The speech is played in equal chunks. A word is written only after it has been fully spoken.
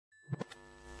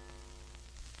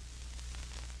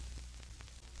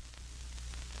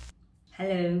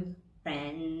Hello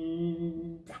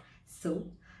friends. So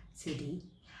today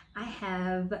I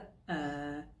have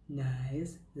a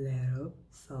nice little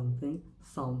something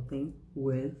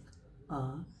with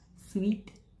a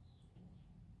sweet.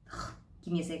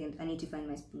 Give me a second, I need to find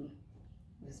my spoon.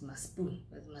 Where's my spoon?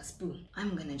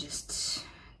 I'm gonna just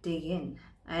dig in.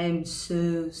 I'm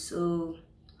so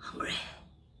hungry.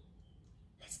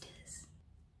 Let's do this.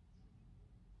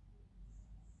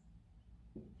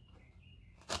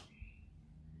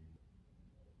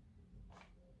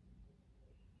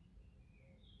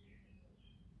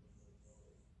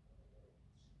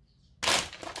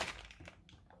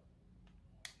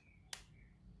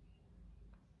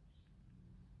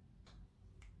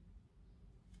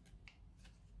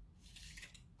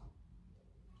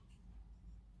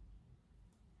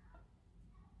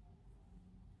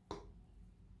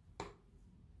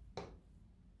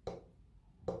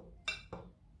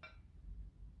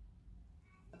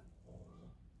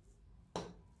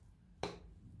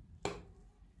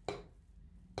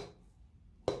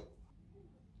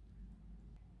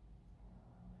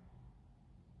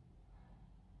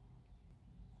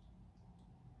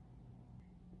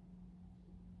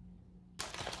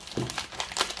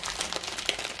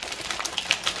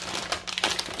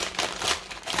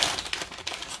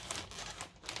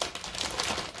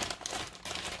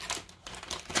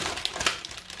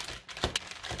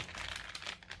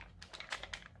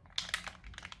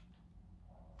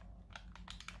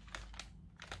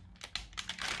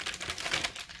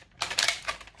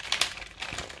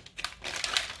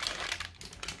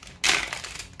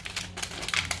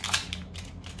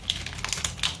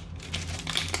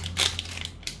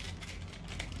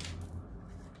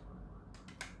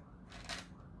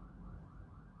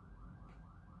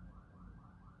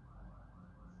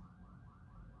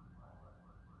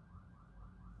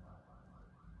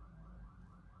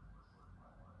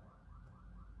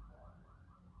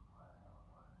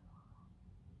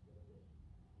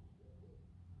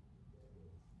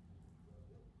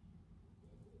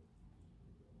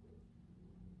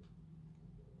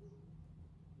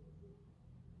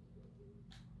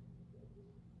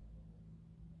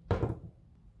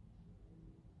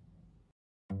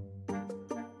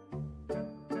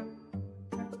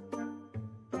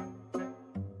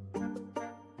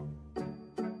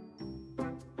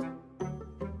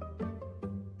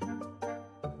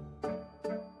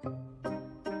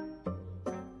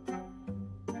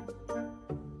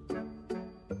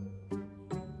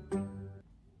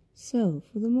 So,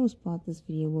 for the most part, this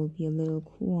video will be a little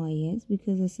quiet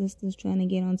because the sister's trying to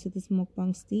get onto this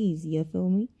mukbang steez. You feel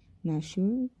me? Not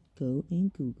sure? Go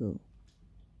and Google.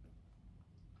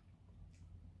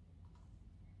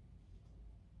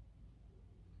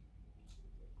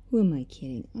 Who am I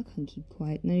kidding? I can't keep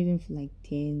quiet, not even for like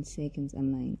 10 seconds.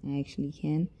 I'm lying. I actually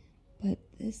can. But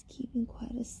this keeping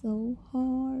quiet is so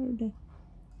hard.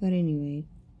 But anyway,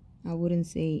 I wouldn't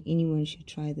say anyone should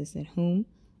try this at home,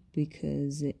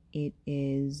 because it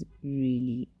is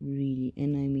really,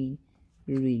 and I mean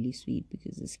really sweet,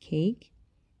 because this cake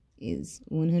is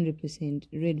 100%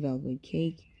 red velvet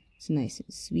cake. It's nice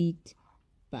and sweet,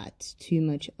 but too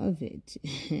much of it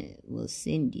will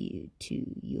send you to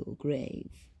your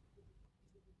grave.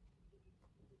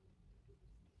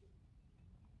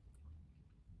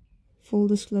 Full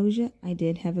disclosure, I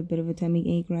did have a bit of a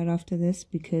tummy ache right after this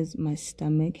because my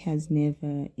stomach has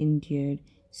never endured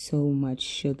so much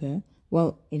sugar.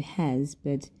 Well, it has,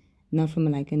 but not from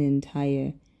like an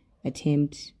entire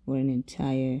attempt or an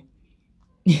entire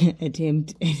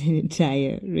attempt at an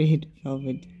entire red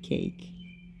velvet cake.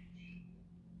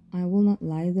 I will not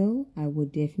lie though, I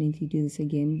would definitely do this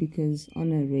again because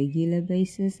on a regular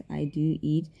basis I do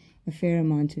eat a fair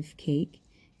amount of cake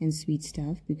and sweet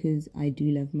stuff because I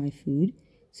do love my food.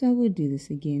 So I would do this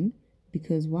again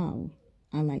because wow,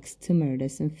 I like to murder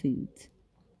some food.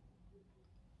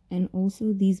 And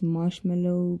also these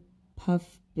marshmallow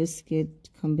puff biscuit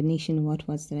combination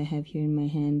what's that I have here in my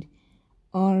hand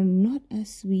are not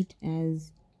as sweet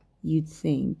as you'd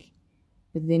think.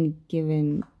 But then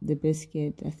given the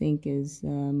biscuit I think is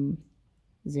 0%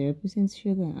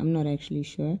 sugar, I'm not actually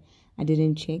sure. I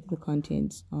didn't check the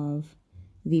contents of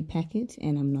the packet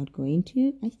and I'm not going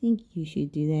to. I think you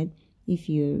should do that if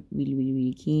you're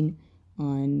really keen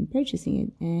on purchasing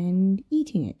it and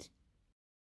eating it.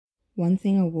 One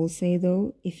thing I will say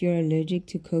though, if you're allergic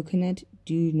to coconut,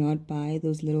 do not buy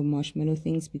those little marshmallow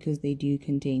things because they do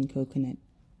contain coconut.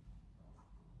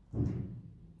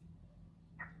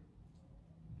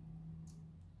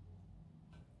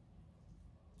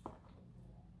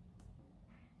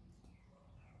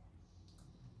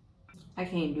 I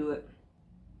can't do it.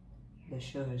 The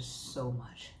sugar is so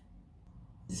much.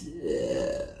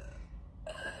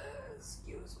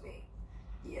 Excuse me.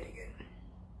 Yet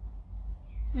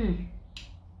again.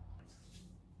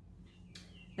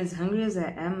 As hungry as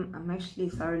I am, I'm actually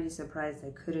thoroughly surprised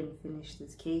I couldn't finish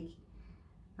this cake.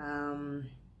 Ugh.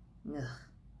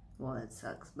 Well, that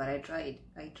sucks, but I tried.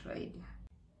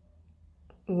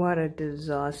 What a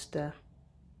disaster.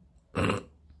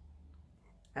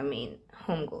 I mean,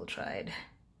 homegirl tried.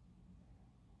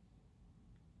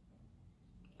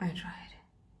 I tried.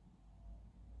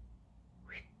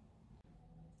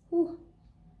 Ooh.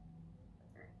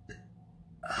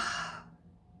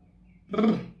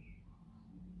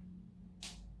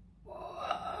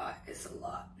 It's a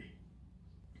lot.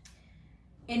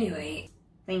 Anyway,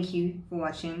 thank you for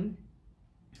watching.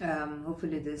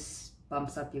 Hopefully this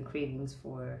bumps up your cravings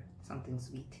for something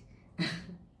sweet.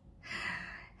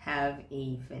 Have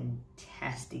a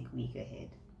fantastic week ahead.